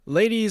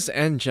Ladies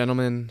and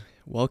gentlemen,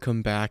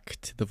 welcome back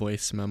to the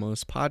Voice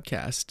Memos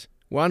podcast.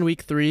 We're on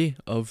week 3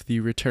 of the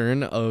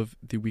return of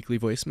the weekly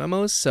voice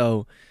memos,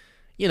 so,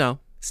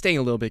 staying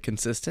a little bit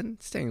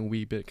consistent, staying a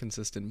wee bit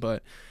consistent.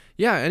 But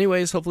yeah,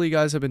 anyways, hopefully you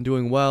guys have been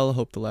doing well.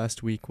 Hope the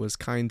last week was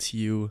kind to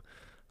you.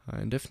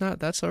 And if not,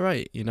 that's all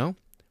right,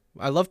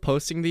 I love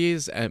posting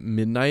these at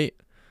midnight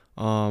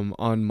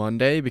on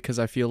Monday because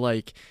I feel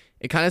like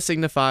it kind of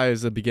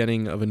signifies the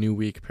beginning of a new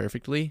week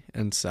perfectly.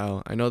 And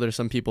so I know there's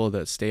some people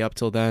that stay up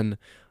till then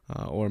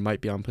or might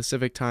be on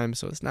Pacific time,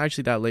 so it's not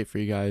actually that late for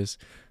you guys.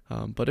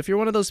 But if you're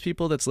one of those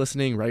people that's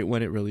listening right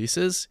when it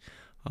releases,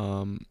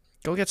 go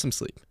get some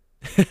sleep.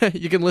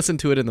 You can listen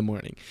to it in the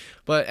morning.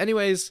 But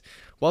anyways,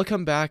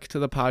 welcome back to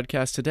the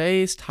podcast.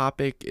 Today's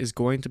topic is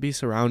going to be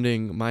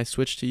surrounding my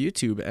switch to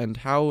YouTube and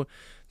how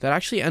that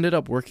actually ended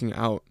up working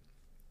out.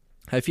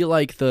 I feel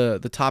like the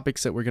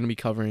topics that we're going to be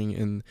covering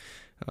in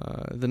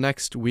the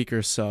next week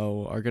or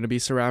so are going to be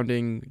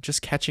surrounding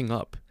just catching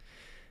up.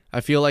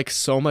 I feel like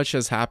so much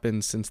has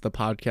happened since the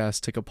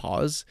podcast took a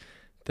pause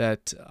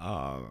that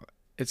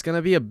it's going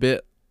to be a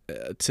bit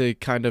to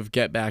kind of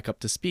get back up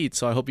to speed.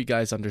 So I hope you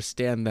guys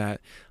understand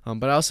that.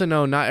 But I also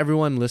know not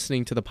everyone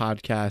listening to the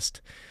podcast,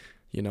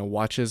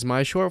 watches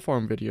my short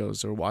form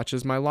videos or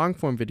watches my long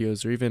form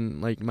videos or even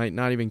might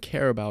not even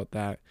care about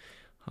that.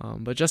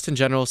 But just in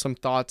general, some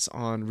thoughts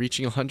on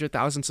reaching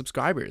 100,000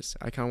 subscribers.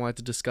 I kind of wanted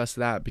to discuss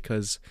that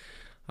because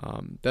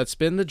that's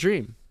been the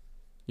dream.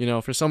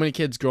 For so many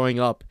kids growing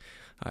up,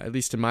 at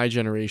least in my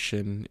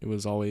generation, it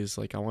was always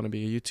like, I want to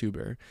be a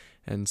YouTuber.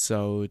 And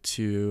so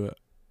to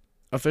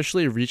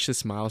officially reach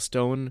this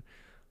milestone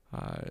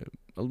a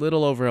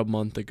little over a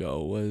month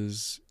ago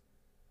was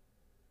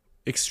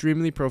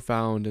extremely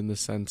profound in the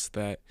sense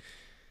that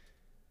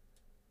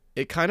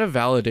it kind of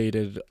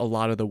validated a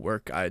lot of the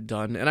work I had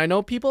done. And I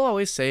know people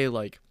always say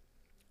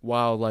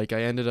wow, I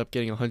ended up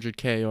getting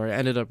 100K or I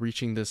ended up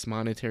reaching this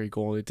monetary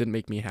goal. It didn't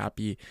make me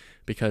happy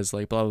because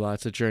blah, blah, blah.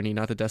 It's a journey,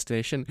 not the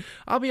destination.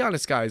 I'll be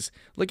honest, guys,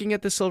 looking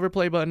at the silver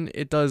play button,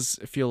 it does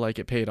feel like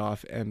it paid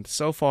off. And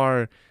so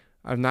far,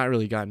 I've not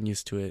really gotten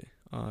used to it,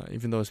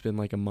 even though it's been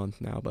a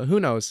month now. But who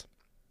knows?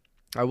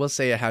 I will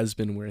say it has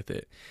been worth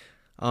it.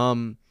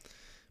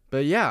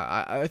 But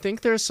yeah, I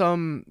think there's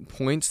some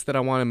points that I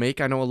want to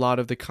make. I know a lot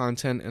of the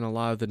content and a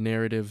lot of the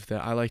narrative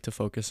that I like to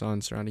focus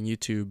on surrounding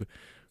YouTube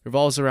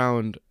revolves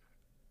around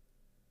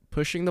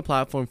pushing the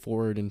platform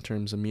forward in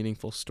terms of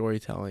meaningful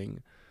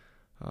storytelling.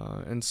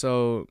 And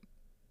so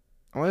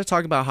I want to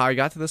talk about how I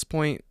got to this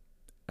point,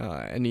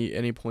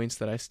 any points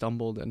that I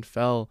stumbled and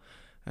fell,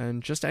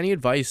 and just any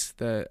advice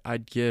that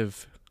I'd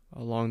give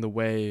along the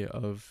way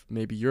of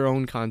maybe your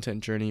own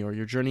content journey or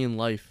your journey in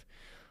life.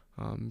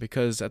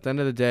 Because at the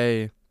end of the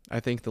day, I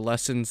think the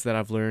lessons that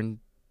I've learned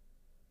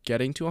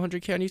getting to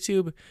 100K on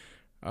YouTube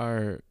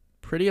are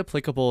pretty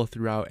applicable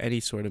throughout any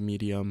sort of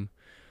medium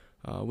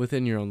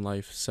within your own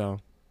life. So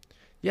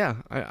yeah,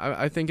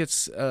 I think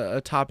it's a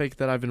topic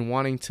that I've been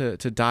wanting to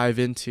dive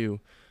into.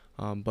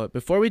 But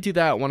before we do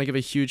that, I want to give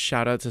a huge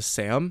shout out to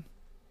Sam.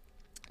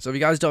 So if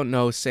you guys don't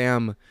know,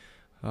 Sam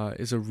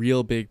is a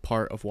real big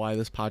part of why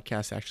this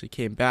podcast actually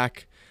came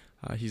back.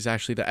 He's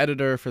actually the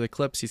editor for the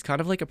clips. He's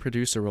kind of like a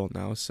producer role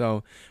now.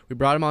 So we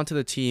brought him onto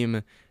the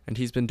team, and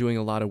he's been doing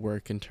a lot of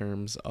work in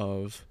terms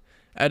of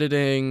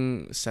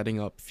editing, setting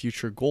up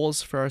future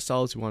goals for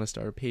ourselves. We want to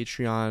start a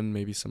Patreon,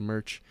 maybe some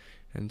merch.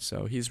 And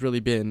so he's really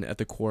been at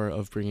the core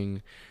of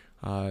bringing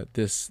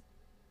this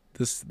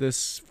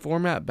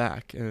format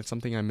back, and it's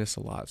something I miss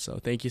a lot. So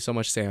thank you so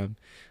much, Sam.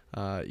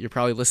 You're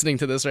probably listening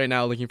to this right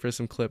now looking for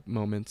some clip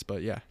moments,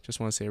 but yeah, just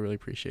want to say I really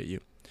appreciate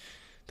you.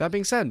 That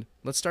being said,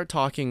 let's start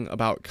talking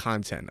about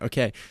content.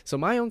 Okay, so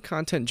my own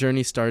content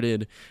journey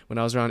started when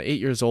I was around 8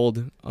 years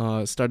old.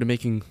 Started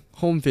making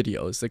home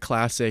videos, the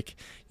classic,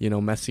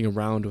 messing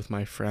around with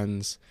my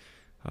friends.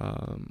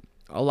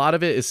 A lot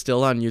of it is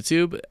still on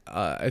YouTube.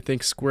 I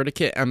think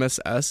Squirtikit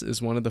MSS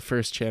is one of the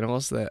first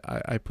channels that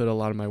I put a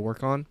lot of my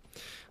work on.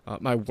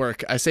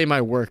 I say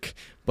my work,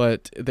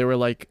 but they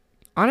were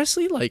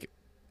honestly,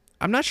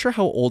 I'm not sure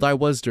how old I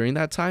was during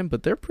that time,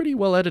 but they're pretty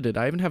well edited.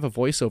 I even have a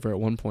voiceover at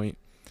one point.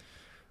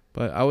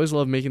 But I always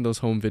love making those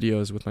home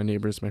videos with my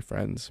neighbors, my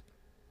friends.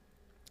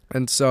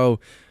 And so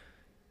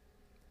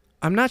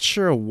I'm not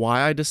sure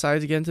why I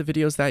decided to get into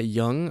videos that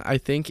young. I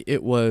think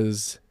it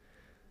was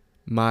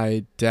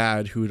my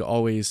dad who would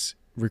always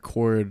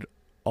record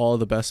all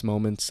the best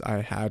moments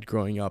I had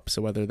growing up.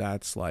 So whether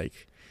that's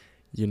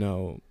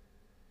getting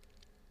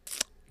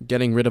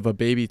rid of a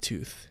baby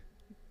tooth,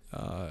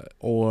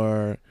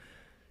 or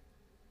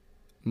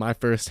my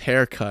first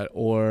haircut,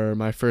 or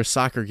my first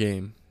soccer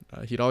game.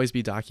 He'd always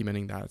be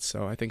documenting that,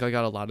 so I think I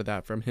got a lot of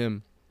that from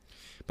him.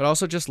 But I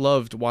also just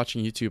loved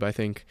watching YouTube. I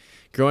think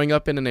growing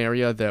up in an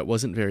area that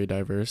wasn't very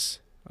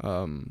diverse,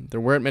 there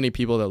weren't many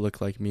people that looked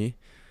like me.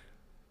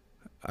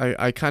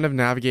 I kind of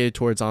navigated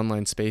towards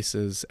online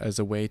spaces as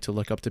a way to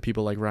look up to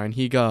people like Ryan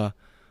Higa,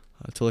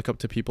 to look up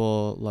to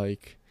people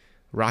like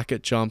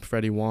Rocket Jump,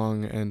 Freddie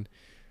Wong, and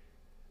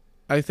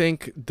I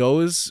think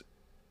those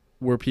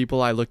were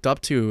people I looked up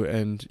to,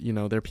 and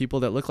they're people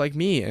that look like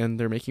me and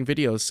they're making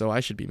videos, so I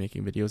should be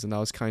making videos. And that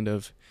was kind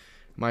of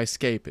my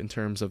escape in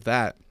terms of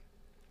that.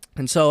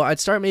 And so I'd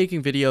start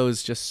making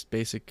videos, just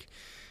basic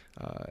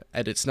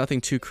edits, nothing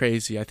too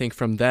crazy. I think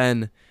from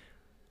then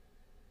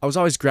I was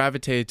always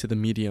gravitated to the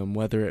medium,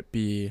 whether it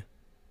be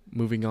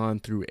moving on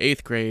through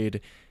 8th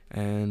grade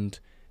and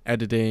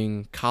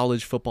editing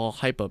college football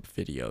hype up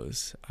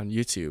videos on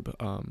YouTube.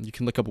 You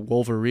can look up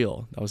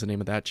Wolverine. That was the name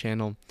of that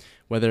channel.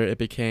 Whether it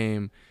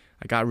became,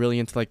 I got really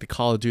into like the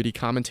Call of Duty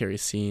commentary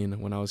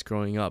scene when I was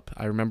growing up.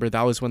 I remember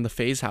that was when the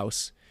FaZe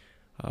House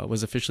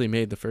was officially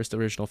made, the first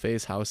original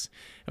FaZe House,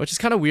 which is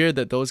kind of weird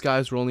that those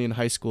guys were only in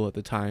high school at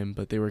the time,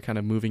 but they were kind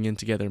of moving in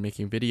together,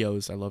 making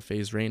videos. I love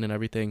FaZe Rain and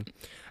everything.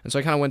 And so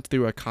I kind of went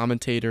through a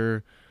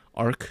commentator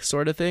arc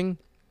sort of thing.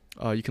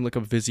 You can look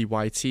up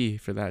VizzyYT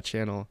for that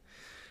channel.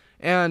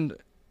 And,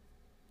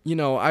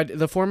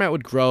 the format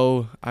would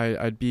grow.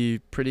 I'd be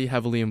pretty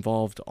heavily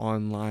involved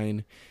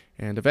online.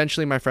 And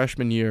eventually my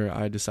freshman year,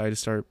 I decided to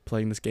start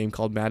playing this game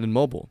called Madden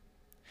Mobile.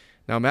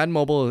 Now, Madden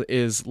Mobile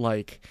is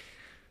like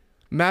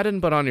Madden,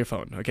 but on your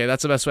phone. Okay,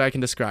 that's the best way I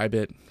can describe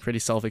it. Pretty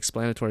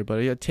self-explanatory,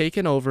 but it had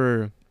taken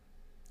over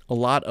a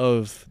lot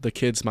of the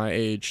kids my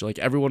age. Like,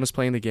 everyone was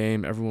playing the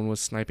game. Everyone was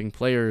sniping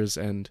players.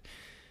 And,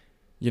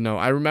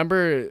 I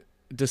remember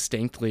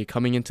distinctly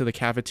coming into the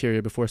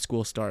cafeteria before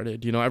school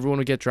started. Everyone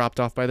would get dropped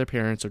off by their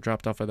parents or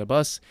dropped off by the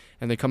bus,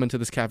 and they come into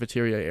this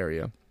cafeteria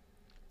area.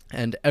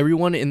 And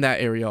everyone in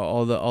that area,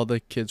 all the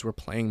kids were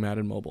playing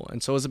Madden Mobile.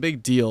 And so it was a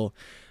big deal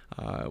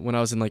when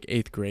I was in like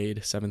 8th grade,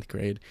 7th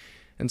grade.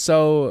 And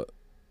so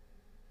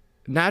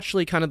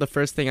naturally, kind of the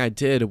first thing I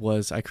did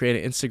was I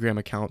created an Instagram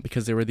account,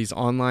 because there were these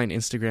online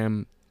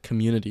Instagram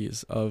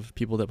communities of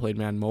people that played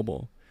Madden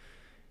Mobile.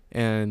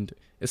 And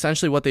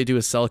essentially what they do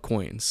is sell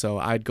coins. So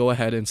I'd go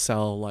ahead and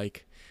sell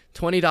like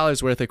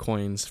 $20 worth of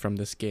coins from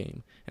this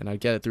game, and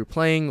I'd get it through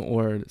playing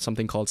or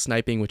something called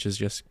sniping, which is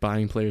just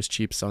buying players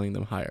cheap, selling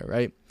them higher,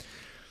 right?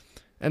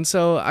 And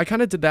so I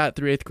kind of did that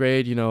through 8th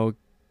grade,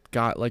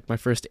 got like my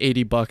first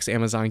 $80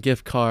 Amazon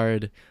gift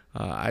card.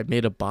 I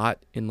made a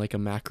bot in like a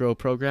macro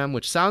program,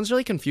 which sounds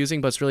really confusing,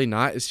 but it's really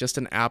not. It's just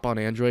an app on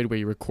Android where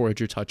you record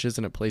your touches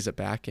and it plays it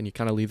back, and you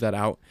kind of leave that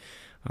out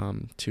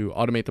to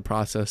automate the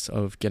process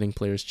of getting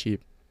players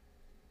cheap.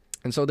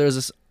 And so there's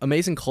this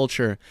amazing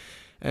culture.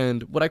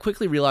 And what I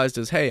quickly realized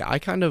is, hey, I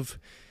kind of,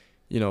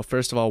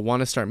 first of all,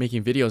 want to start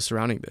making videos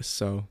surrounding this.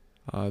 So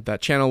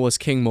that channel was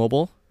King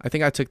Mobile. I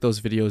think I took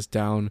those videos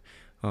down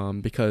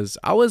because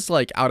I was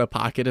like out of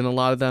pocket in a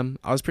lot of them.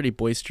 I was pretty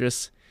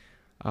boisterous.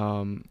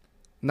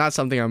 Not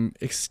something I'm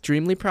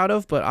extremely proud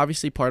of, but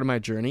obviously part of my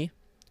journey.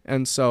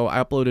 And so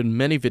I uploaded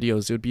many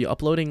videos. It would be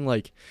uploading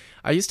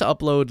I used to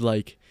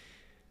upload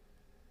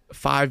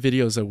 5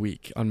 videos a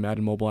week on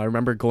Madden Mobile. I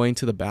remember going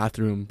to the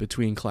bathroom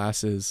between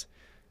classes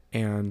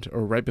or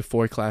right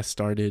before class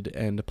started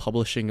and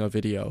publishing a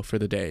video for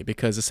the day,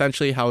 because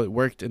essentially how it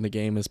worked in the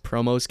game is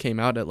promos came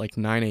out at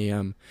 9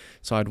 a.m.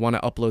 So I'd want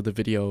to upload the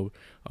video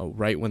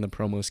right when the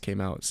promos came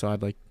out. So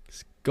I'd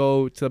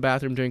go to the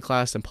bathroom during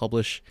class and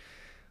publish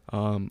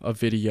a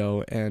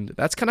video. And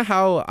that's kind of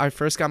how I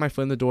first got my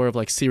foot in the door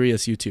of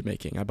serious YouTube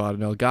making. I bought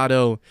an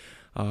Elgato.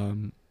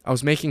 I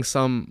was making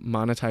some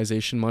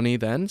monetization money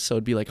then, so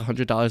it'd be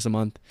 $100 a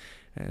month,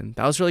 and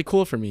that was really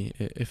cool for me.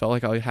 It felt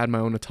like I had my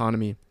own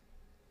autonomy.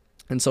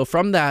 And so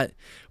from that,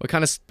 what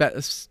kind of,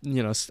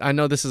 I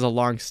know this is a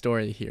long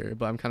story here,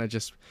 but I'm kind of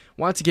just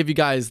wanted to give you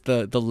guys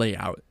the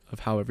layout of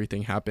how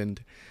everything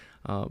happened.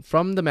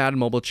 From the Madden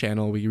Mobile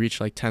channel, we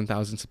reached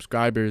 10,000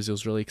 subscribers. It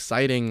was really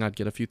exciting. I'd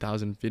get a few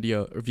thousand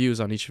views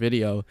on each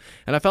video,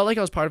 and I felt like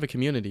I was part of a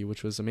community,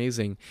 which was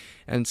amazing.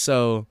 And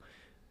so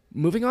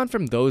moving on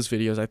from those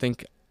videos, I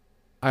think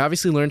I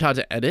obviously learned how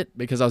to edit,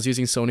 because I was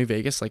using Sony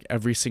Vegas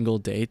every single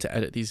day to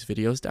edit these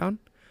videos down.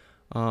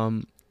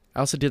 I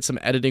also did some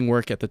editing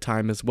work at the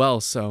time as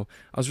well, so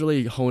I was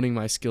really honing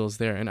my skills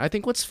there. And I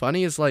think what's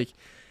funny is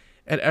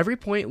at every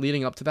point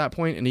leading up to that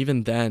point, and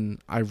even then,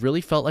 I really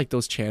felt like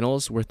those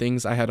channels were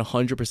things I had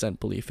 100%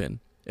 belief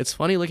in. It's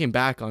funny looking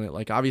back on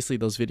it, obviously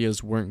those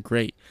videos weren't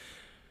great,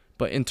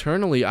 but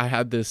internally I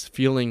had this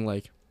feeling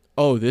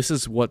oh, this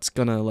is what's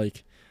gonna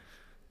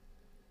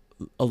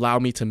allow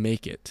me to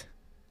make it.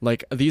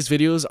 These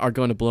videos are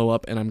going to blow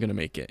up and I'm going to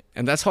make it.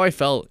 And that's how I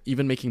felt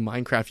even making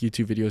Minecraft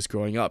YouTube videos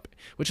growing up,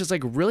 which is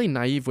really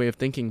naive way of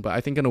thinking, but I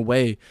think in a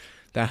way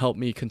that helped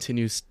me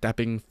continue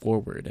stepping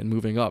forward and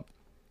moving up.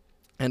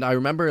 And I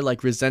remember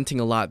resenting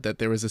a lot that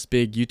there was this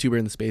big YouTuber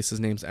in the space, his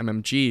name's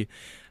MMG,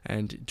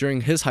 and during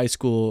his high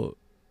school,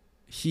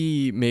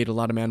 he made a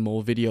lot of Madden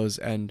Mobile videos,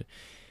 and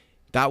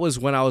that was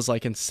when I was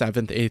in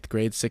 7th, 8th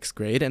grade, 6th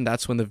grade, and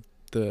that's when the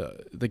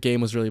game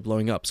was really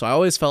blowing up. So I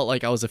always felt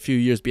like I was a few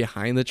years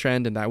behind the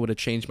trend, and that would have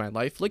changed my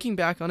life. Looking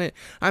back on it,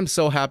 I'm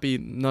so happy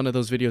none of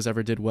those videos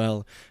ever did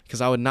well, because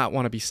I would not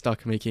want to be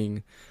stuck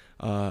making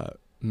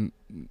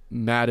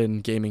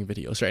Madden gaming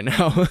videos right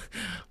now.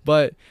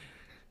 But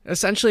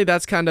essentially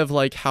that's kind of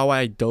how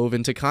I dove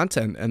into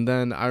content. And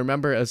then I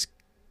remember as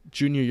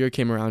junior year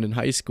came around in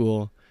high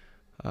school,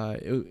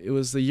 it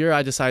was the year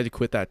I decided to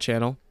quit that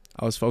channel.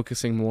 I was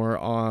focusing more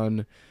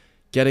on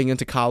getting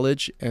into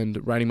college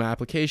and writing my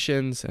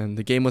applications, and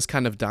the game was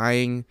kind of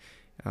dying.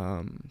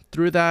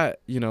 Through that,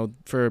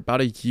 for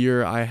about a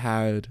year, I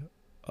had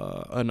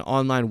an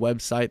online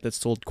website that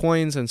sold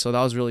coins, and so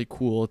that was really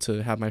cool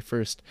to have my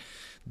first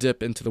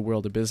dip into the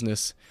world of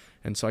business,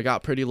 and so I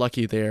got pretty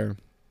lucky there.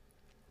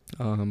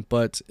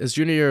 But as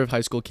junior year of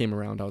high school came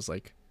around, I was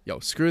like, yo,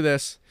 screw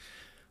this.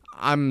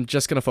 I'm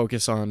just going to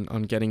focus on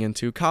getting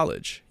into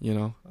college,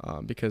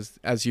 because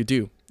as you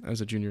do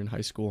as a junior in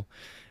high school.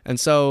 And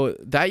so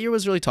that year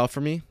was really tough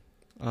for me.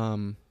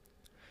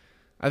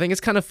 I think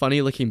it's kind of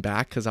funny looking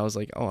back because I was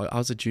like, oh, I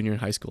was a junior in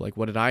high school. Like,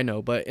 what did I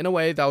know? But in a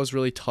way, that was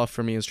really tough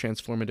for me as a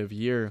transformative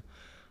year.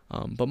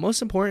 But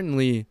most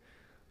importantly,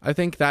 I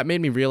think that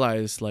made me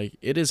realize, like,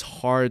 it is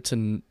hard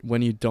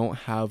when you don't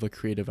have a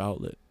creative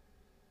outlet.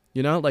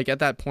 Like at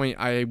that point,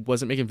 I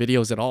wasn't making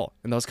videos at all.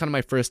 And that was kind of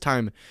my first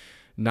time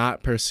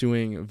not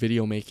pursuing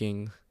video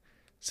making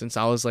since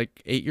I was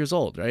like 8 years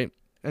old, right?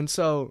 And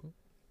so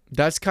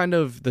that's kind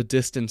of the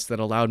distance that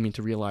allowed me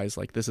to realize,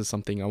 like, this is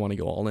something I want to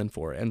go all in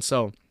for. And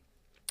so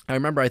I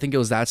remember, I think it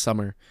was that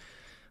summer,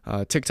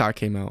 TikTok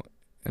came out,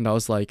 and I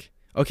was like,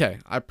 okay,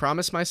 I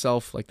promised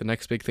myself, like, the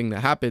next big thing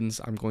that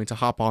happens, I'm going to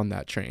hop on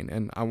that train,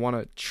 and I want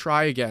to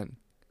try again,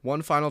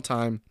 one final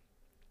time,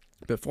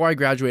 before I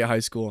graduate high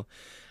school.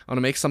 I want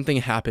to make something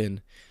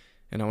happen,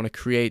 and I want to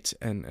create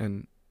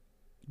and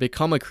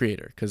become a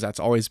creator, because that's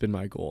always been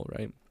my goal,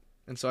 right?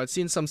 And so I'd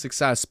seen some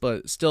success,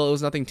 but still it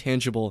was nothing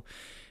tangible.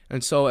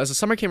 And so as the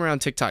summer came around,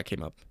 TikTok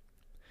came up.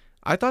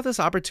 I thought this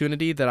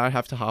opportunity that I'd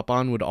have to hop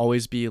on would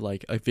always be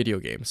like a video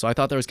game. So I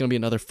thought there was going to be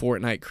another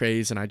Fortnite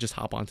craze, and I just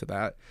hop onto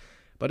that.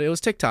 But it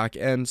was TikTok.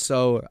 And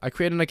so I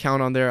created an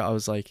account on there. I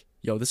was like,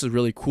 yo, this is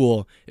really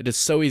cool. It is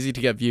so easy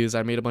to get views.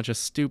 I made a bunch of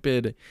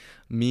stupid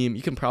meme.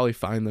 You can probably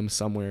find them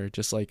somewhere.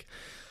 Just like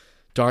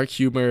dark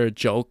humor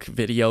joke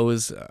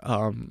videos.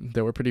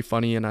 They were pretty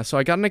funny. And so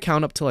I got an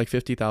account up to like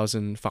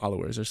 50,000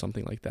 followers or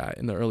something like that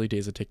in the early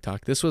days of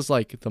TikTok. This was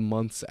like the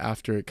months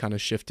after it kind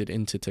of shifted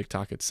into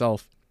TikTok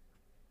itself.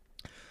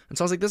 And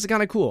so I was like, this is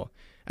kind of cool.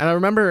 And I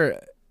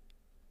remember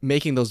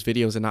making those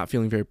videos and not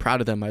feeling very proud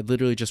of them. I'd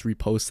literally just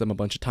repost them a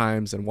bunch of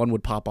times, and one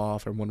would pop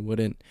off or one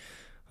wouldn't.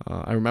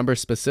 I remember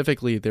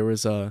specifically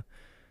I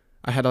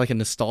had like a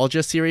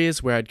nostalgia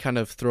series where I'd kind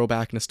of throw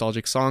back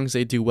nostalgic songs.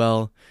 They do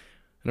well.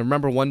 And I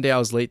remember one day I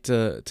was late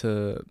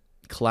to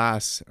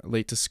class,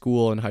 late to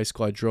school in high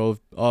school. I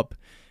drove up,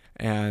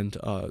 and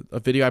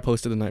a video I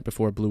posted the night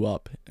before blew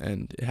up,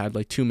 and it had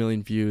like 2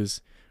 million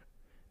views.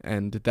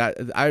 And that,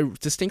 I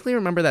distinctly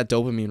remember that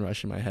dopamine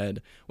rush in my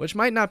head, which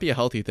might not be a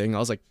healthy thing. I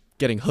was like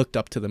getting hooked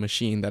up to the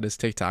machine that is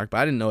TikTok, but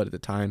I didn't know it at the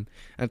time.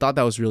 And I thought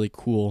that was really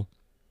cool,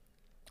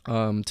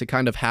 to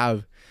kind of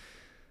have,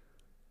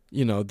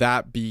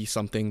 that be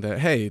something that,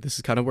 hey, this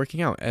is kind of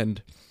working out.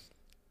 And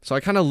so I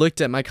kind of looked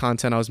at my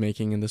content I was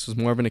making, and this was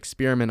more of an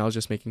experiment. I was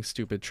just making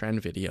stupid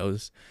trend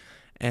videos.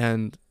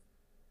 And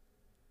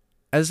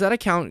as that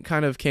account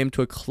kind of came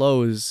to a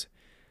close,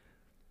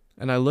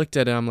 and I looked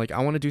at it, I'm like, I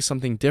want to do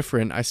something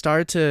different. I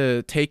started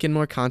to take in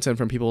more content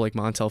from people like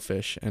Montel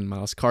Fish and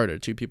Miles Carter,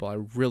 two people I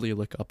really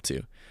look up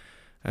to.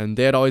 And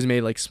they had always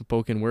made like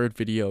spoken word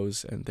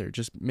videos, and they're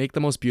just make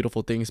the most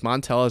beautiful things.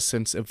 Montel has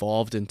since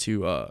evolved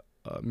into a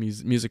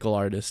musical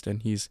artist,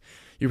 and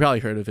you probably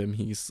heard of him.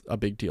 He's a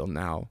big deal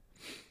now.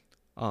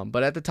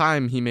 But at the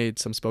time, he made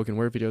some spoken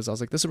word videos. I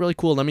was like, this is really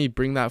cool. Let me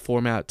bring that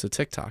format to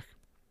TikTok.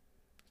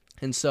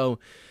 And so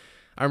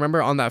I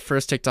remember on that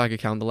first TikTok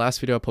account, the last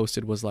video I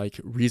posted was like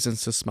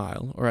reasons to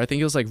smile, or I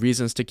think it was like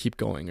reasons to keep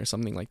going or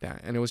something like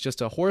that. And it was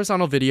just a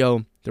horizontal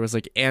video. There was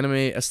like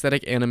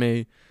aesthetic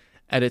anime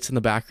edits in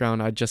the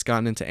background. I'd just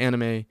gotten into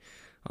anime.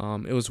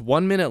 It was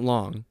 1 minute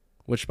long,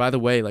 which, by the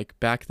way, like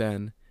back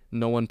then,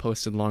 no one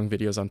posted long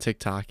videos on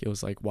TikTok. It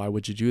was like, why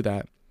would you do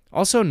that?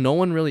 Also, no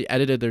one really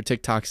edited their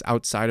TikToks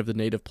outside of the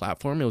native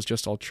platform. It was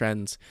just all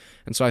trends.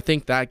 And so I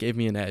think that gave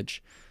me an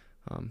edge.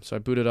 So I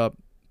booted up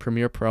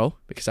Premiere Pro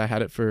because I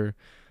had it for,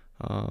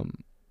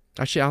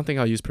 actually, I don't think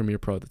I used Premiere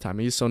Pro at the time.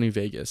 I used Sony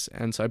Vegas.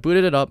 And so I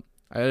booted it up.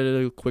 I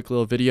edited a quick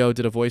little video,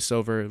 did a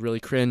voiceover,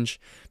 really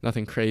cringe,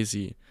 nothing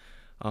crazy.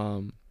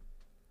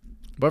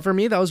 But for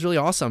me, that was really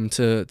awesome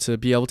to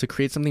be able to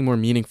create something more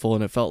meaningful.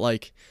 And it felt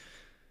like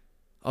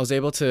I was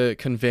able to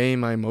convey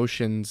my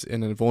emotions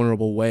in a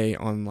vulnerable way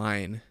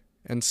online.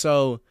 And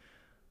so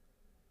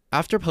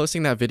after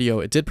posting that video,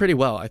 it did pretty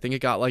well. I think it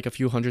got like a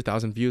few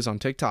 100,000 views on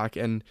TikTok.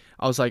 And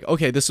I was like,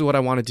 okay, this is what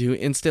I want to do.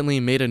 Instantly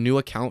made a new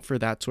account for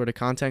that sort of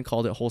content,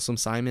 called it Wholesome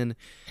Simon.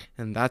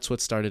 And that's what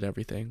started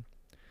everything.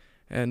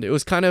 And it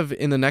was kind of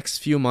in the next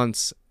few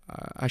months,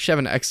 I should have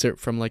an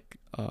excerpt from like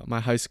my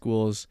high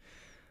school's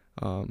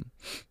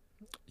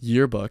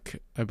yearbook,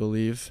 I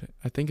believe.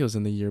 I think it was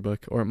in the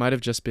yearbook, or it might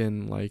have just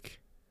been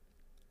like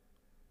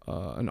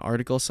an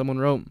article someone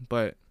wrote.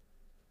 But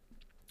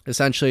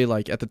essentially,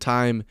 like at the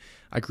time,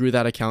 I grew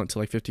that account to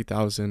like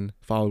 50,000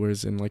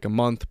 followers in like a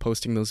month,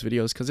 posting those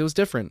videos because it was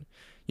different.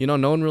 No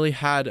one really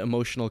had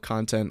emotional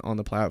content on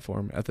the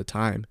platform at the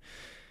time.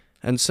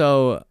 And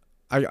so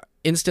I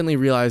instantly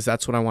realized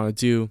that's what I want to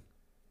do.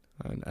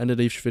 and ended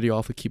each video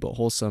off with "Keep It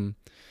Wholesome."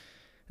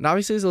 And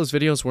obviously those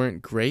videos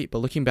weren't great, but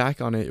looking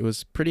back on it, it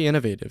was pretty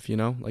innovative, you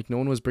know? Like, no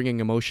one was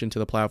bringing emotion to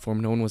the platform.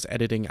 No one was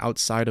editing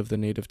outside of the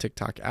native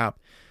TikTok app.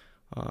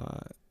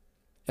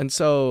 And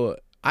so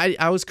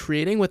I was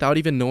creating without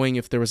even knowing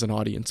if there was an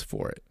audience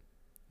for it.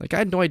 Like, I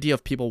had no idea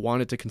if people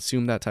wanted to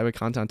consume that type of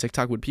content on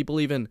TikTok. Would people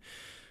even,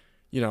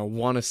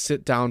 want to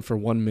sit down for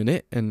 1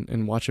 minute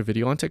and watch a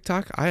video on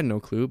TikTok? I had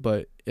no clue,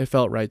 but it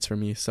felt right for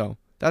me. So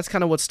that's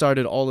kind of what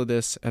started all of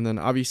this. And then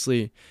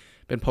obviously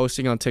been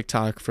posting on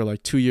TikTok for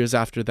like 2 years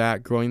after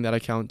that, growing that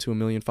account to 1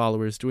 million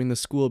followers, doing the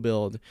school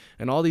build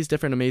and all these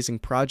different amazing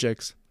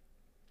projects.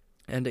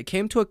 And it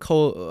came to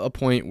a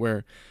point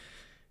where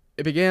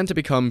it began to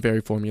become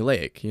very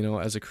formulaic.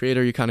 As a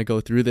creator, you kind of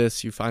go through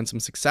this, you find some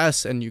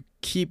success, and you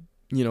keep,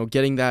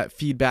 getting that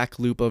feedback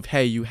loop of,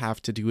 hey, you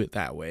have to do it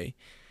that way.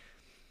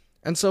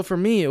 And so for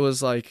me, it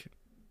was like,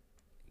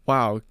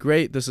 wow,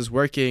 great, this is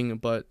working.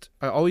 But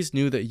I always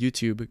knew that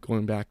YouTube,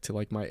 going back to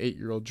like my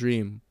 8-year-old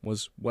dream,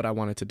 was what I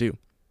wanted to do.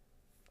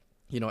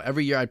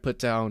 Every year I'd put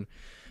down,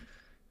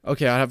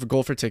 okay, I have a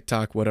goal for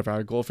TikTok, whatever, I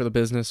have a goal for the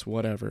business,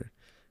 whatever.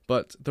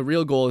 But the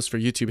real goal is for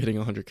YouTube hitting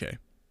 100K.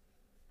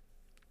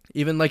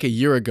 Even like a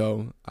year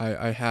ago,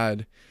 I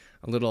had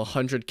a little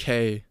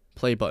 100K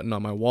play button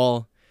on my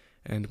wall.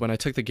 And when I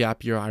took the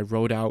gap year, I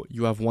wrote out,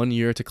 you have 1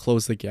 year to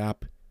close the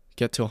gap,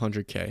 get to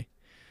 100K.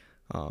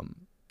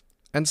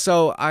 And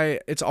so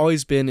it's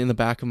always been in the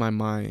back of my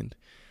mind.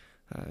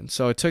 And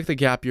so I took the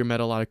gap year,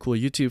 met a lot of cool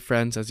YouTube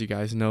friends, as you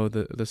guys know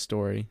the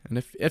story.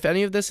 And if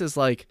any of this is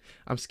like,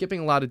 I'm skipping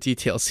a lot of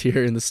details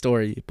here in the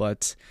story,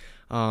 but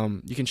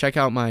you can check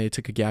out my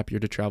took a gap year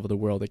to travel the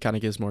world. It kind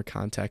of gives more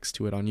context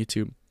to it on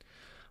YouTube.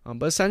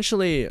 But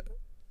essentially,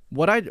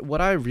 what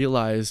I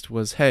realized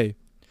was, hey,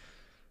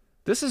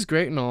 this is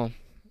great and all.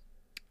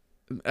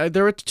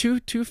 There were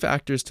two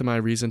factors to my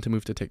reason to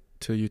move to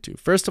YouTube.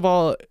 First of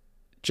all,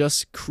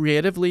 just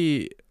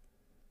creatively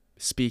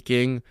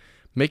speaking,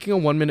 making a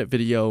 1-minute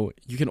video,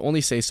 you can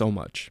only say so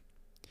much.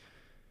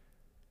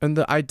 And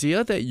the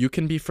idea that you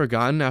can be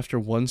forgotten after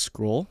one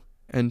scroll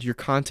and your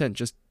content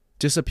just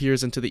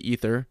disappears into the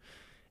ether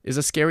is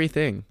a scary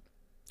thing.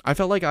 I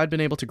felt like I'd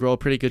been able to grow a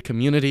pretty good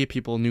community.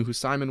 People knew who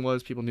Simon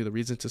was. People knew the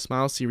Reasons to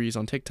Smile series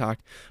on TikTok.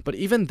 But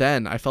even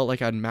then, I felt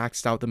like I'd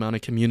maxed out the amount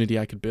of community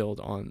I could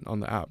build on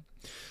the app.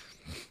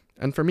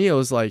 And for me, it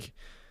was like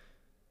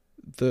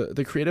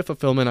the creative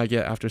fulfillment I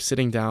get after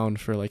sitting down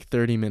for like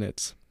 30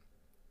 minutes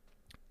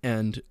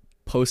and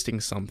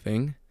posting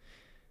something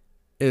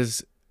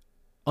is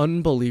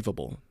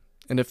unbelievable.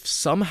 And if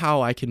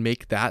somehow I can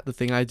make that the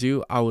thing I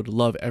do, I would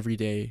love every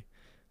day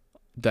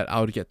that I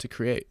would get to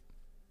create.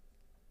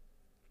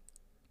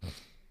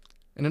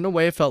 And in a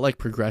way, it felt like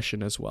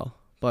progression as well.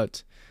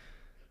 But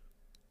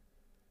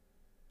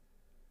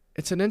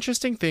it's an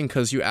interesting thing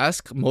because you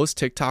ask most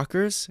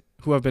TikTokers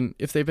who have been,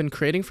 if they've been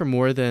creating for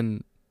more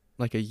than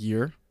like a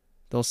year,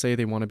 they'll say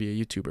they want to be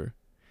a YouTuber.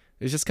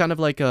 It's just kind of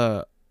like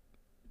a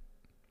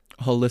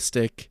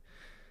holistic,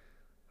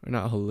 or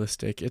not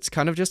holistic, it's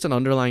kind of just an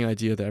underlying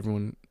idea that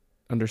everyone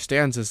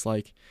understands is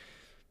like,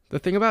 the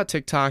thing about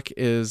TikTok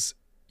is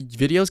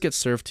videos get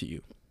served to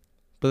you.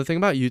 But the thing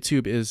about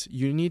YouTube is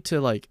you need to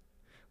like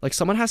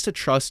someone has to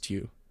trust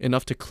you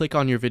enough to click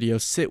on your video,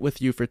 sit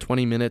with you for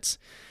 20 minutes.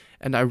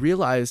 And I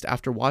realized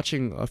after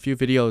watching a few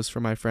videos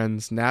from my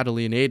friends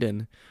Natalie and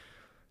Aiden,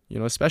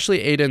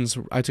 especially Aiden's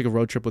I took a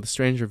road trip with a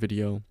stranger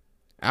video,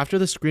 after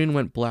the screen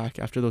went black,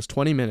 after those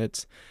 20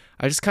 minutes,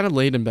 I just kind of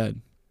laid in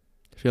bed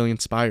feeling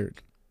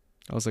inspired.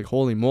 I was like,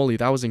 holy moly,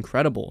 that was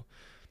incredible.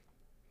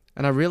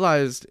 And I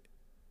realized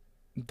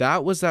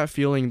that was that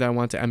feeling that I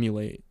want to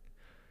emulate.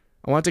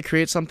 I want to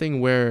create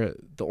something where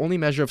the only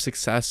measure of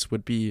success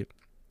would be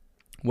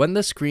when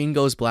the screen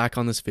goes black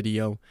on this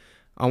video.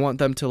 I want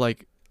them to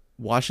like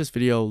watch this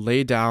video,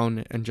 lay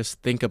down, and just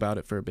think about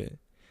it for a bit.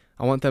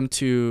 I want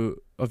a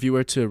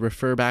viewer to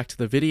refer back to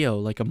the video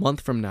like a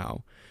month from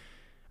now.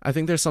 I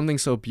think there's something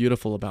so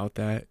beautiful about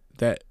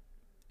that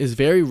is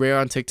very rare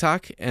on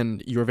TikTok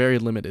and you're very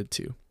limited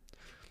to.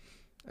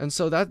 And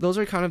so those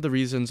are kind of the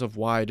reasons of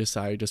why I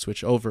decided to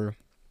switch over.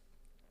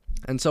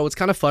 And so what's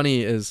kind of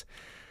funny is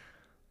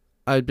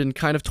I'd been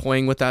kind of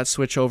toying with that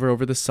switch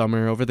over the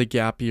summer, over the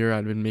gap year.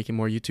 I'd been making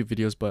more YouTube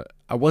videos, but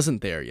I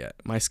wasn't there yet.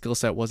 My skill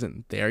set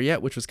wasn't there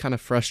yet, which was kind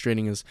of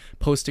frustrating, is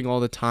posting all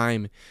the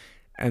time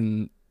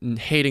and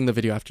hating the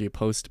video after you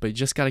post, but you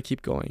just got to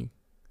keep going.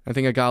 I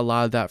think I got a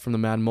lot of that from the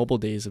Mad Mobile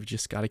days of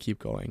just got to keep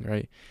going,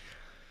 right?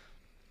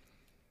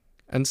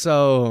 And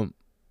so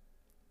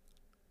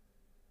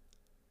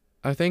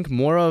I think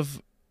more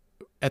of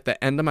at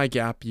the end of my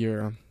gap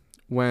year,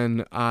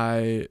 when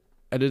I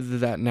edited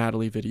that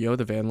Natalie video,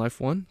 the van life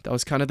one, that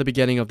was kind of the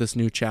beginning of this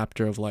new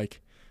chapter of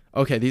like,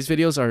 okay, these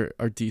videos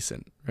are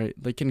decent, right?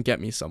 They can get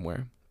me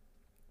somewhere.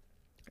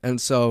 And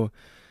so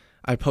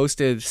I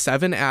posted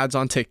 7 ads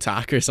on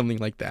TikTok or something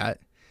like that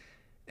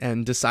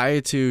and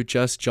decided to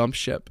just jump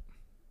ship.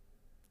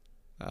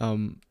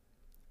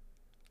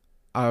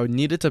 I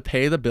needed to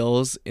pay the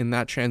bills in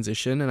that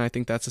transition, and I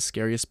think that's the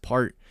scariest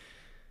part.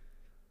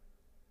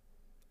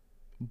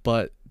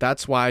 But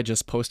that's why I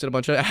just posted a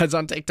bunch of ads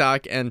on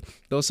TikTok, and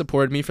those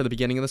supported me for the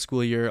beginning of the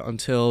school year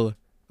until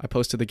I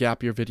posted the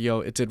gap year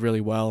video. It did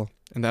really well,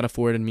 and that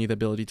afforded me the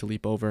ability to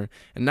leap over.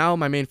 And now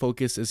my main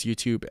focus is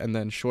YouTube and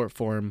then short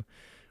form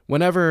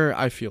whenever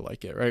I feel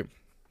like it, right?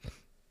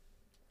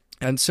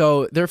 And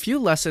so there are a few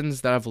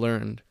lessons that I've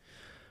learned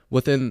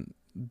within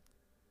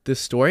this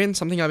story, and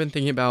something I've been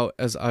thinking about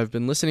as I've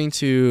been listening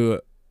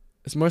to,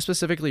 is more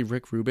specifically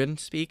Rick Rubin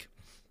speak.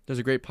 There's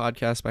a great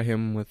podcast by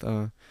him with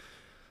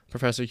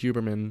Professor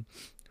Huberman,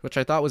 which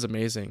I thought was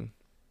amazing.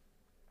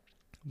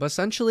 But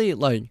essentially,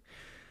 like,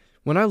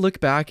 when I look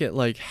back at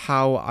like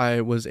how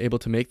I was able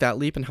to make that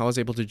leap and how I was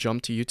able to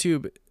jump to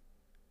YouTube,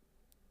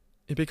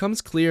 it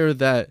becomes clear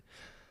that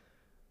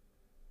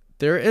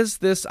there is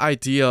this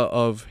idea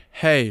of,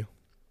 hey,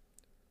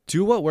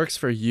 do what works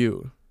for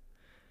you.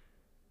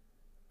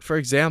 For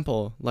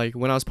example, like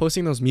when I was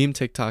posting those meme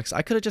TikToks,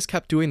 I could have just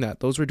kept doing that.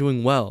 Those were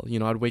doing well. You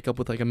know, I'd wake up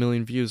with like 1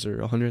 million views or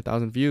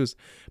 100,000 views,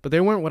 but they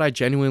weren't what I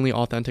genuinely,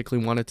 authentically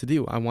wanted to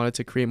do. I wanted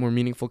to create more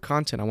meaningful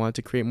content. I wanted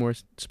to create more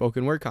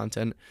spoken word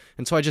content.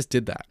 And so I just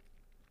did that.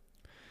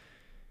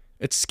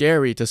 It's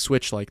scary to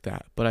switch like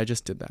that, but I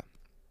just did that.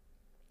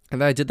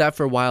 And then I did that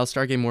for a while,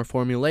 started getting more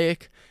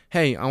formulaic.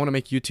 Hey, I want to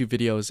make YouTube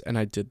videos, and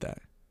I did that.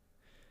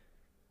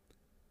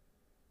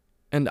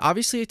 And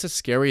obviously it's a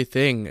scary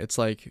thing. It's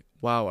like,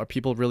 wow, are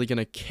people really going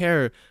to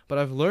care? But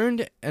I've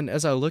learned, and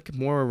as I look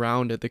more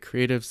around at the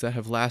creatives that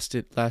have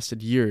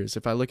lasted years,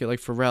 if I look at like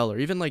Pharrell or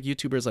even like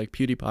YouTubers like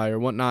PewDiePie or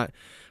whatnot,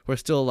 who are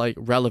still like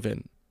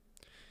relevant.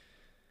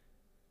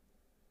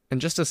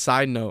 And just a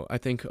side note, I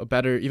think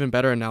even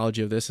better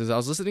analogy of this is I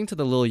was listening to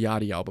the Lil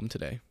Yachty album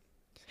today.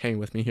 Hang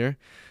with me here.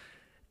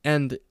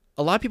 And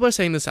a lot of people are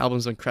saying this album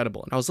is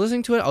incredible. And I was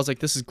listening to it. I was like,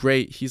 this is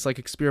great. He's like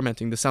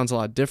experimenting. This sounds a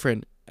lot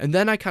different. And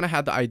then I kind of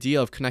had the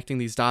idea of connecting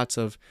these dots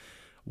of,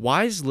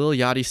 why is Lil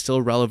Yachty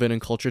still relevant in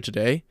culture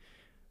today?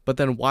 But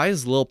then why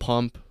is Lil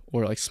Pump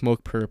or like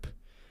Smoke Perp?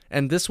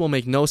 And this will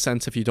make no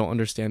sense if you don't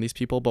understand these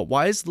people. But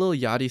why is Lil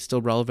Yachty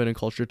still relevant in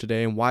culture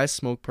today? And why is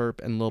Smoke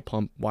Perp and Lil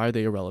Pump, why are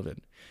they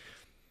irrelevant?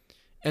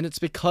 And it's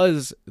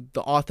because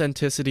the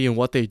authenticity in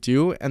what they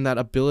do and that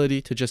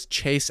ability to just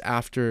chase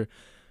after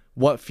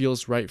what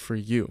feels right for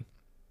you.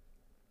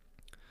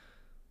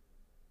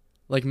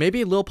 Like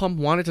maybe Lil Pump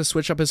wanted to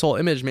switch up his whole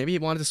image. Maybe he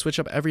wanted to switch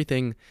up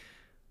everything.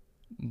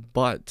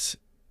 But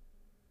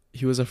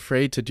he was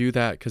afraid to do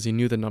that because he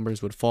knew the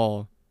numbers would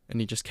fall. And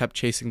he just kept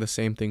chasing the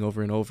same thing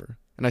over and over.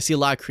 And I see a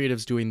lot of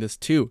creatives doing this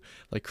too.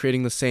 Like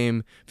creating the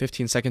same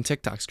 15-second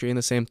TikToks, creating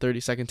the same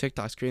 30-second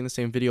TikToks, creating the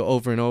same video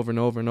over and over and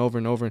over and over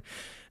and over.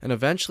 And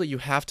eventually you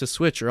have to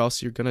switch or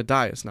else you're going to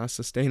die. It's not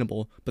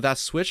sustainable. But that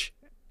switch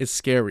is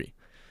scary.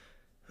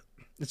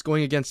 It's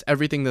going against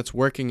everything that's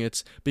working.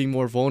 It's being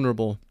more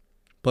vulnerable.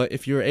 But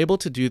if you're able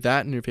to do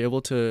that and if you're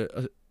able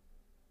to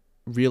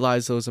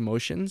realize those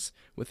emotions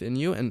within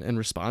you and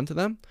respond to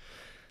them,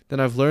 then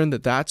I've learned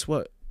that that's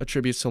what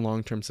attributes to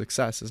long-term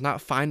success. Is not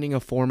finding a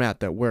format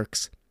that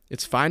works.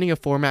 It's finding a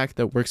format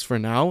that works for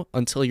now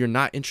until you're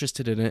not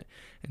interested in it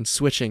and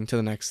switching to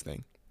the next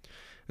thing.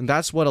 And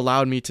that's what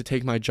allowed me to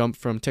take my jump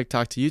from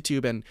TikTok to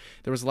YouTube. And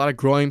there was a lot of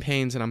growing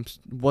pains and I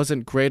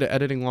wasn't great at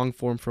editing long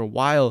form for a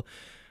while,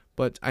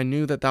 but I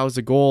knew that that was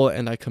the goal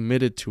and I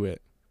committed to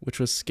it, which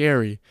was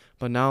scary.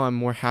 But now I'm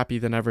more happy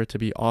than ever to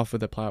be off of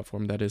the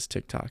platform that is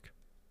TikTok.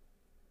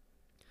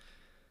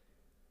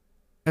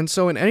 And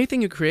so in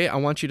anything you create, I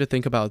want you to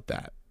think about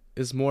that.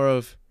 Is more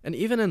of, and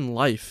even in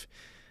life,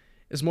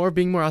 is more of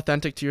being more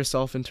authentic to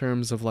yourself in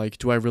terms of like,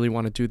 do I really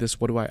want to do this?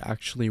 What do I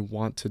actually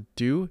want to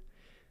do?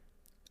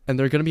 And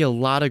there are going to be a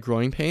lot of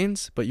growing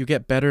pains, but you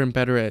get better and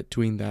better at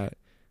doing that.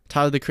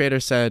 Tyler, the Creator,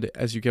 said,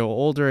 as you get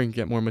older and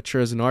get more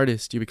mature as an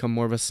artist, you become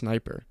more of a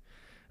sniper.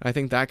 And I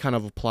think that kind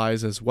of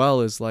applies as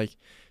well, as like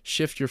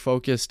shift your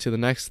focus to the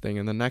next thing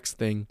and the next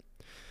thing.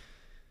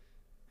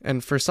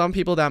 And for some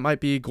people, that might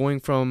be going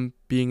from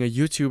being a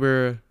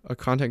YouTuber, a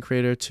content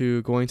creator,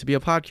 to going to be a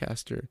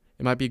podcaster.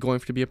 It might be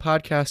going to be a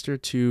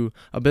podcaster to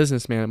a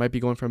businessman. It might be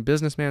going from a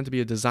businessman to be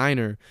a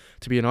designer,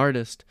 to be an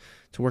artist,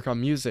 to work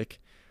on music.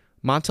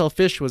 Montel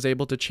Fish was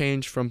able to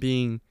change from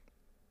being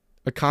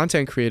a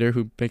content creator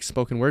who makes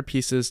spoken word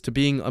pieces to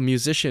being a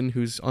musician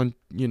who's on,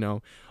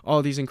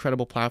 all these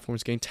incredible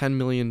platforms, getting 10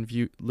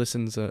 million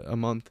listens a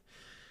month.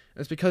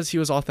 It's because he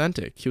was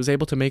authentic. He was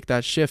able to make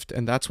that shift,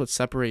 and that's what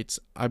separates,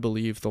 I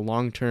believe, the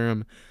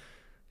long-term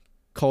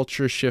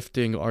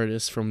culture-shifting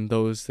artists from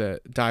those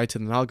that die to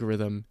the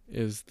algorithm,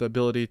 is the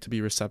ability to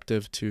be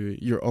receptive to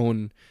your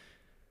own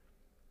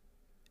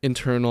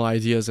internal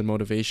ideas and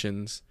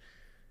motivations.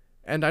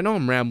 And I know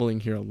I'm rambling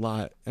here a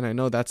lot, and I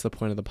know that's the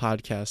point of the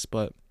podcast,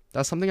 but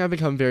that's something I've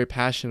become very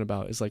passionate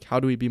about, is like,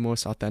 how do we be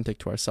most authentic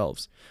to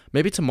ourselves?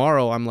 Maybe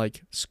tomorrow I'm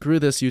like, screw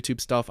this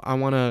YouTube stuff. I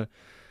want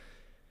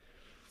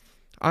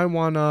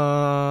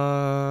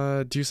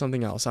to do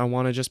something else. I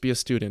want to just be a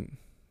student.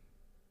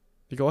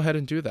 You go ahead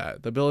and do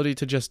that. The ability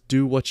to just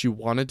do what you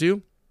want to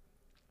do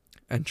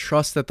and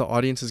trust that the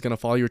audience is going to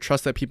follow you, or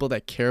trust that people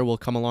that care will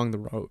come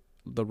along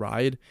the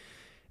ride,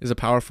 is a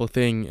powerful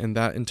thing. And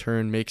that in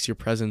turn makes your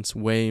presence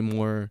way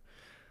more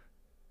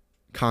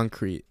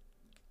concrete.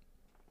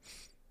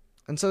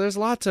 And so there's a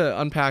lot to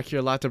unpack here,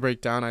 a lot to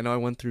break down. I know I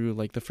went through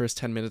like the first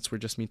 10 minutes were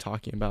just me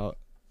talking about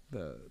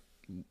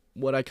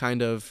what I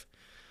kind of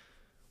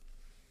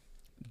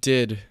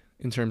did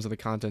in terms of the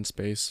content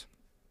space.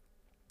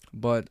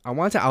 But I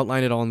wanted to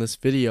outline it all in this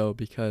video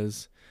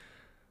because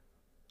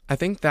I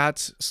think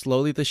that's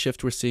slowly the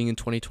shift we're seeing in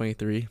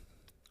 2023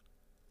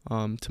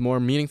 to more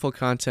meaningful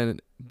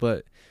content,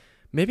 but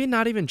maybe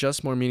not even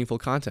just more meaningful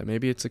content.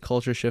 Maybe it's a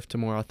culture shift to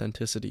more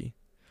authenticity.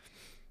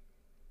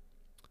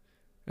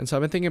 And so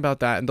I've been thinking about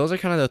that, and those are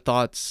kind of the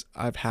thoughts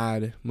I've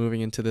had moving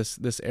into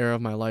this era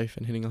of my life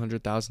and hitting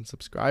 100,000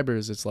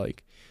 subscribers. It's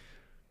like,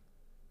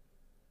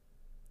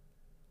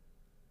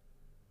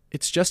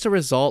 it's just a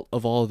result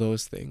of all of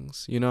those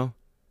things, you know?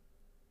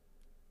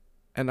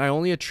 And I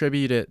only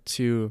attribute it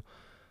to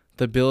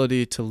the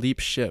ability to leap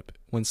ship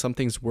when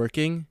something's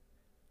working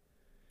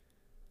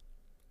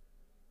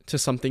to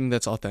something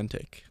that's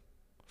authentic.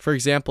 For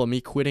example, me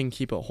quitting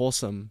Keep It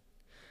Wholesome.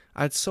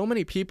 I had so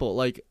many people,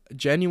 like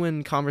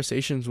genuine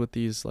conversations with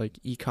these like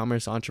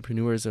e-commerce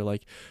entrepreneurs. They're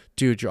like,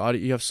 dude, your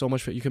audience, you have so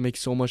much, you can make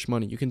so much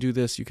money. You can do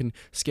this, you can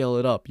scale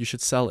it up, you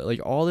should sell it. Like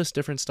all this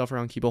different stuff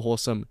around Keep It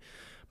Wholesome.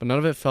 But none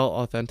of it felt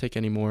authentic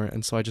anymore.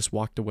 And so I just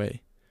walked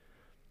away.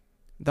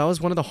 That was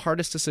one of the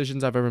hardest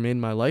decisions I've ever made in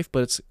my life.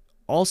 But it's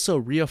also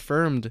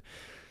reaffirmed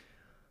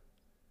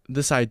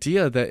this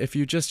idea that if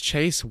you just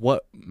chase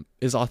what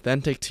is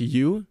authentic to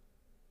you,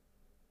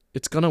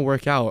 it's going to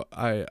work out.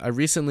 I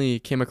recently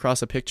came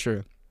across a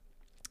picture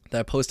that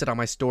I posted on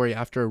my story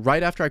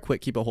right after I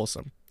quit Keep It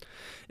Wholesome.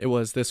 It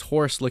was this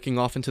horse looking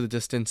off into the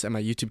distance at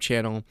my YouTube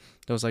channel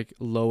that was like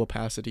low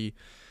opacity.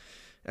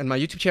 And my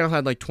YouTube channel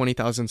had like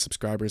 20,000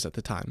 subscribers at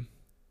the time.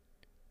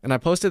 And I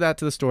posted that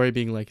to the story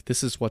being like,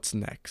 this is what's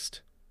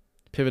next.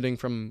 Pivoting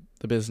from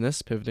the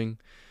business, pivoting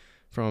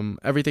from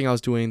everything I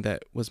was doing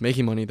that was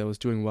making money, that was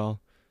doing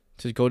well,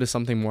 to go to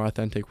something more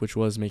authentic, which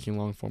was making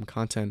long form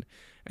content.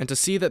 And to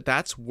see that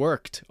that's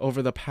worked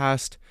over the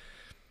past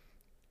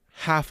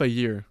half a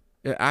year,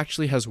 it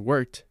actually has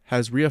worked,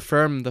 has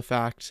reaffirmed the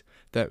fact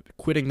that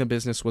quitting the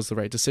business was the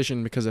right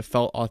decision because it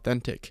felt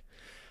authentic.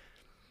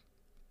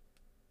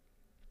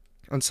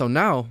 And so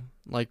now,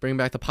 like bringing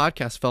back the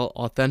podcast felt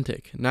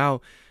authentic. Now,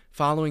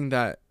 following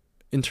that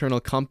internal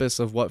compass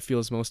of what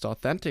feels most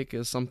authentic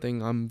is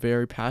something I'm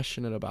very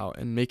passionate about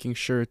and making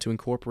sure to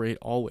incorporate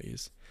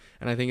always.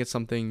 And I think it's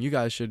something you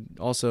guys should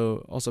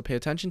also pay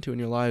attention to in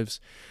your lives,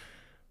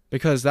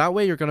 because that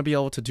way you're going to be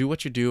able to do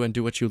what you do and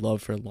do what you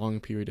love for a long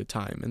period of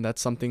time. And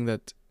that's something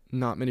that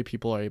not many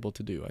people are able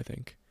to do, I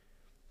think.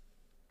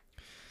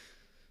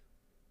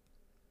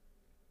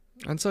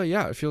 And so,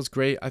 yeah, it feels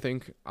great. I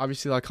think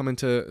obviously I'll come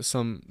into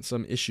some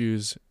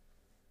issues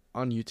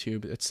on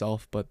YouTube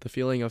itself, but the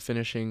feeling of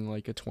finishing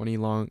like a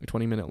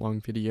 20-minute long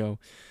video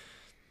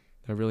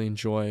that I really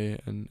enjoy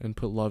and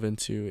put love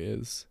into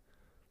is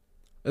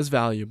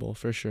valuable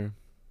for sure.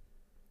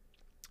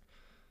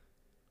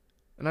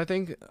 And I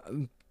think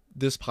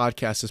this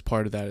podcast is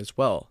part of that as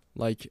well.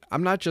 Like,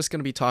 I'm not just going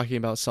to be talking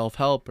about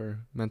self-help or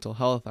mental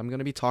health. I'm going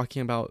to be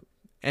talking about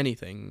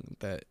anything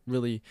that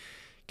really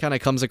kind of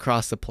comes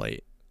across the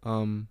plate.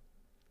 And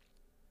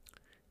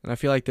I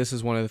feel like this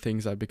is one of the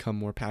things I've become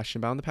more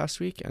passionate about in the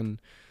past week.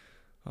 And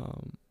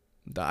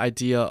the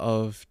idea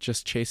of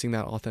just chasing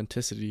that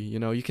authenticity, you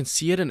know, you can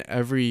see it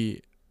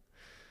everywhere,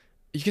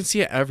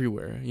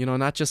 you know,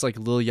 not just like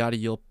Lil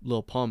Yachty,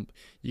 Lil Pump.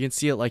 You can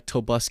see it like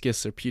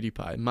Tobuscus or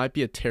PewDiePie. It might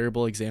be a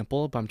terrible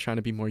example, but I'm trying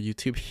to be more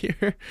YouTube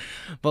here.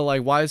 But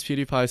like, why is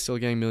PewDiePie still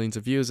getting millions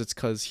of views? It's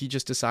because he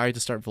just decided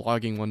to start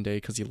vlogging one day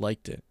because he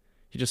liked it.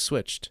 He just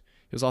switched.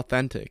 It was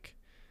authentic.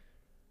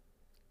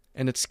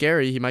 And it's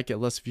scary. He might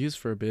get less views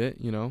for a bit,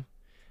 you know.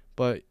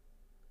 But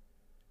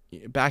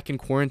back in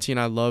quarantine,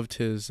 I loved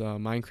his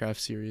Minecraft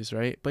series,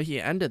 right? But he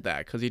ended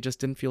that because he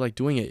just didn't feel like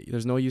doing it.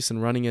 There's no use in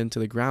running into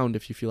the ground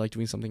if you feel like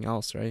doing something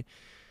else, right?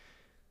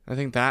 I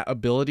think that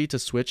ability to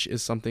switch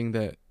is something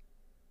that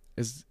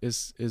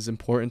is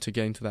important to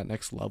getting to that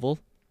next level,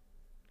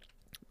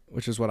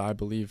 which is what I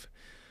believe.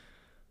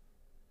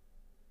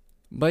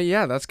 But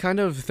yeah, that's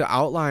kind of the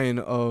outline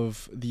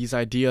of these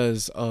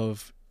ideas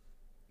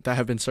that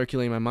have been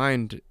circulating in my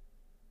mind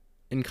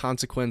in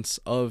consequence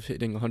of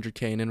hitting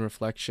 100K and in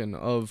reflection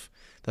of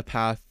the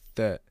path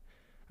that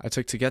I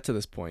took to get to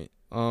this point.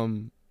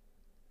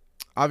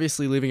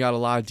 Obviously leaving out a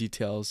lot of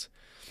details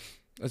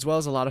as well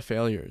as a lot of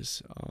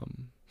failures.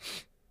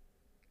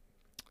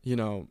 You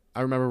know,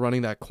 I remember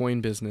running that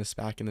coin business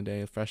back in the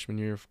day, freshman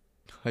year of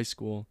high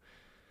school,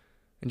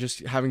 and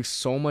just having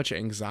so much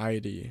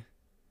anxiety,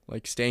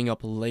 like staying up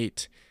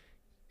late.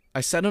 I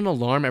set an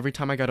alarm every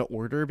time I got an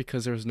order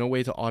because there was no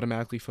way to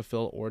automatically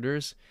fulfill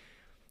orders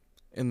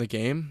in the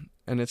game.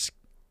 And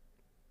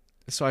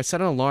so I set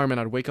an alarm and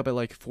I'd wake up at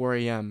like 4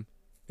 a.m.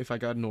 if I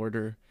got an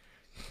order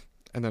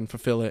and then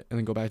fulfill it and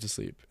then go back to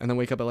sleep. And then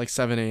wake up at like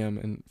 7 a.m.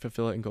 and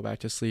fulfill it and go back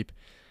to sleep.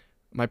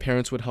 My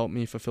parents would help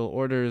me fulfill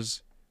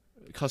orders.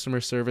 Customer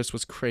service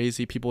was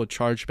crazy. People would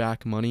charge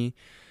back money.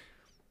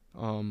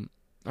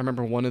 I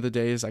remember one of the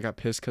days I got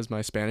pissed because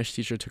my Spanish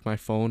teacher took my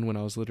phone when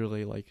I was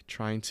literally like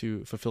trying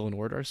to fulfill an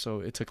order. So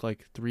it took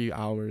like 3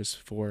 hours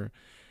for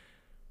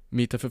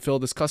me to fulfill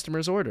this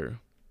customer's order.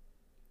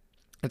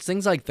 It's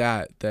things like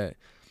that that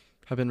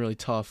have been really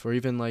tough, or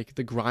even like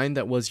the grind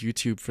that was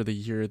YouTube for the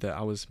year that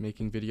I was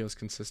making videos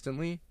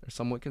consistently or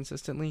somewhat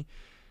consistently,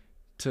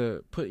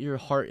 to put your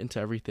heart into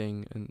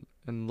everything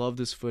and love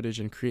this footage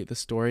and create the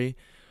story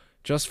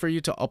just for you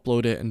to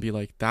upload it and be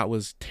like, that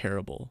was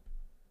terrible,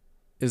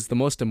 is the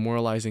most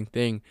demoralizing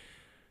thing.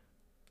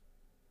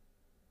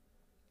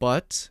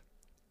 But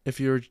if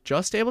you're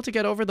just able to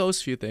get over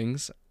those few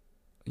things,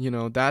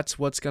 that's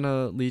what's going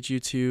to lead you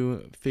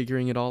to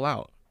figuring it all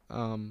out.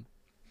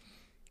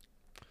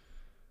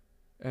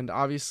 And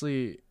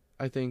obviously,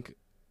 I think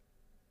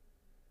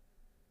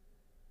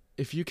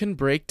if you can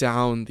break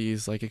down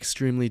these like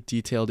extremely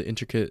detailed,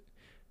 intricate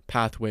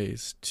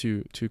pathways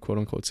to quote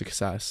unquote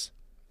success,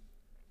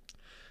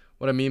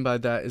 what I mean by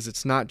that is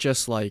it's not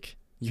just like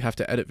you have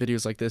to edit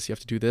videos like this, you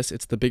have to do this.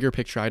 It's the bigger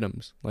picture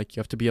items. Like you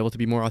have to be able to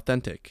be more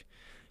authentic.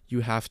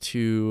 You have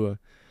to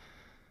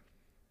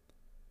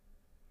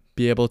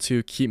be able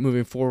to keep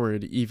moving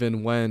forward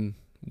even when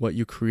what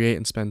you create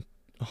and spend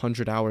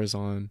 100 hours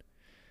on,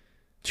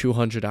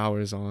 200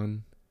 hours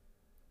on,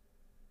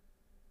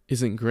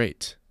 isn't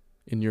great,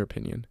 in your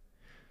opinion.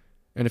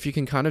 And if you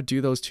can kind of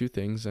do those two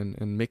things and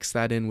mix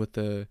that in with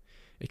the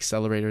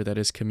accelerator that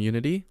is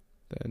community,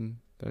 then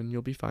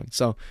you'll be fine.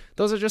 So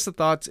those are just the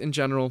thoughts in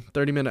general.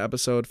 30-minute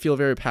episode. Feel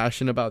very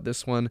passionate about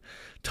this one.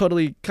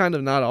 Totally kind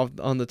of not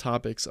on the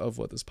topics of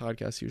what this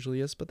podcast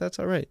usually is, but that's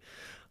all right.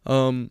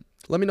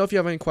 Let me know if you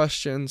have any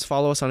questions.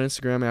 Follow us on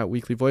Instagram at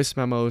Weekly Voice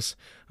Memos,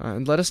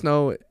 and let us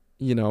know.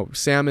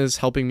 Sam is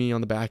helping me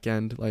on the back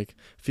end, like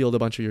field a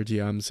bunch of your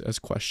DMs as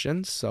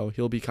questions. So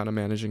he'll be kind of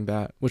managing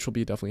that, which will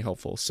be definitely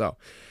helpful. So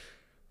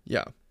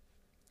yeah,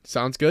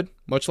 sounds good.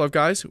 Much love,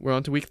 guys. We're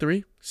on to week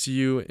 3. See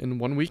you in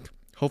 1 week.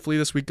 Hopefully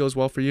this week goes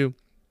well for you.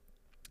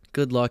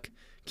 Good luck.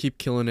 Keep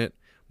killing it.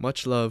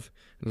 Much love.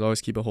 And as always,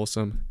 keep it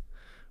wholesome.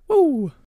 Woo!